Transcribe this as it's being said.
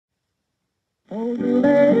There's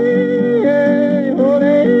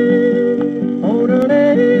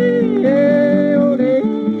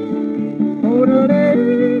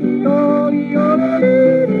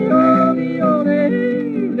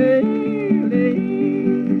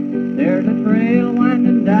a trail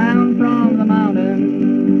winding down from the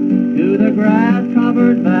mountain to the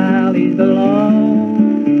grass-covered valleys below.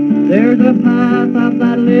 There's a path up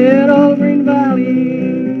that little green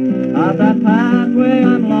valley, up that pathway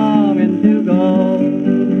I'm longing to go.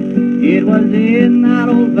 It was in that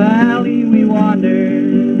old valley we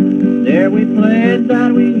wandered, there we pledged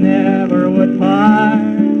that we never would part.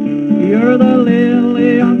 You're the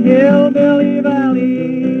lily of Hillbilly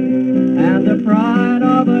Valley, and the pride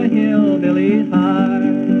of a hillbilly's heart.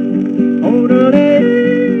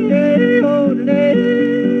 Oh-da-day, oh-da-day,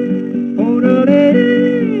 oh-da-day, oh-da-day,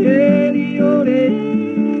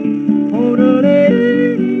 oh-da-day, oh-da-day,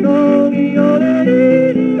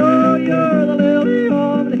 oh, you're the lily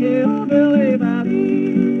of the Hillbilly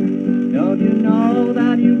Valley. Don't you know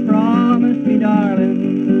that you promised me,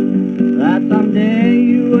 darling, that someday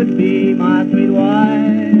you would be my sweet wife?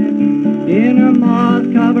 In a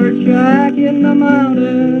moss-covered shack in the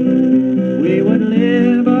mountains, we would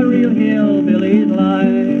live a real hillbilly's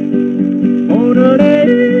life.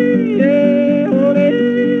 Oh-da-day, yeah, oh-day,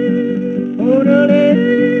 oh-da-day,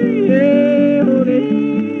 yeah, oh-day,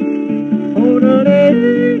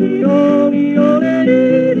 oh-da-day, oh-dee,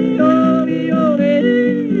 oh-day, oh-dee, oh-day.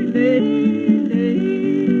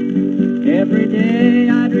 Every day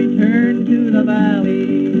I'd return to the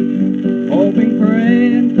valley, hoping,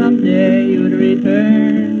 praying someday you'd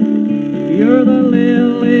return. You're the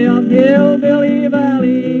lily of Hillbilly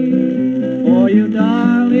Valley, for you,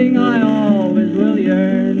 darling, I always will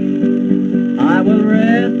yearn. I will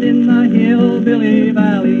rest in the Hillbilly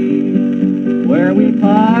Valley, where we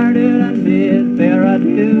parted and bid fair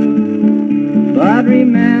adieu. But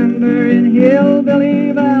remember, in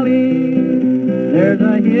Hillbilly Valley, there's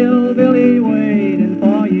a hillbilly waiting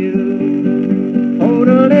for you.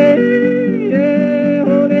 Oh-da-day, yeah,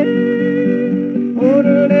 oh-day,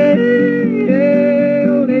 oh-da-day, yeah,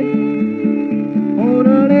 oh-day,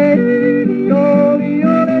 oh-da-day, oh-dee,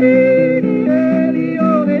 oh-day, yeah,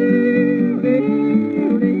 oh-day,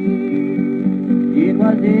 oh-day, oh-day. It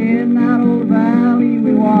was in that old valley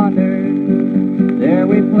we wandered, there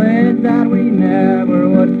we pledged that we never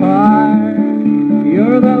would part.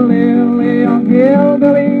 You're the lily of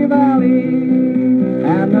Hillbilly Valley,